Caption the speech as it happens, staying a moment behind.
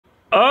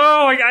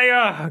Oh,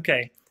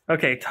 okay.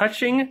 Okay,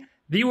 touching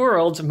the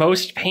world's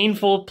most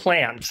painful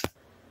plant.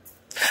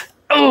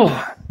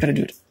 Oh, gotta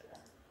do it.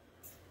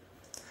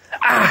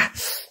 Ah,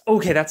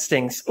 okay, that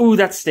stings. Ooh,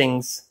 that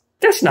stings.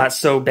 That's not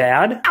so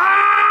bad.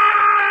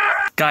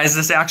 Ah! Guys,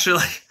 this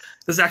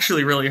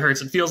actually really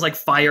hurts. It feels like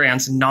fire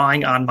ants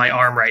gnawing on my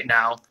arm right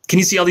now. Can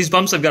you see all these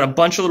bumps? I've got a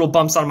bunch of little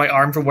bumps on my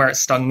arm from where it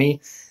stung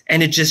me,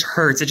 and it just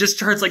hurts. It just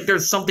hurts like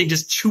there's something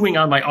just chewing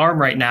on my arm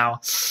right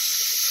now.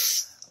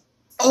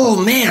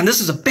 Oh man, this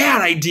is a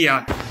bad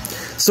idea.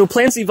 So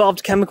plants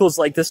evolved chemicals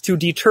like this to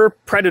deter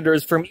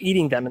predators from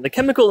eating them, and the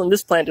chemical in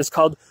this plant is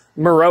called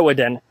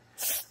meroidin.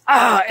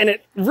 And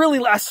it really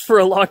lasts for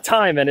a long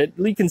time, and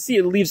you can see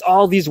it leaves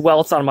all these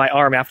welts on my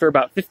arm after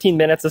about 15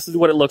 minutes. This is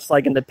what it looks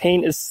like, and the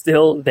pain is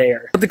still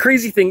there. But the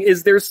crazy thing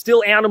is there's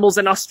still animals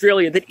in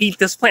Australia that eat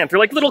this plant. They're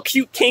like little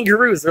cute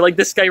kangaroos. They're like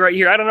this guy right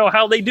here. I don't know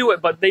how they do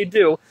it, but they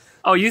do.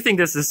 Oh, you think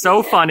this is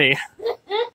so funny.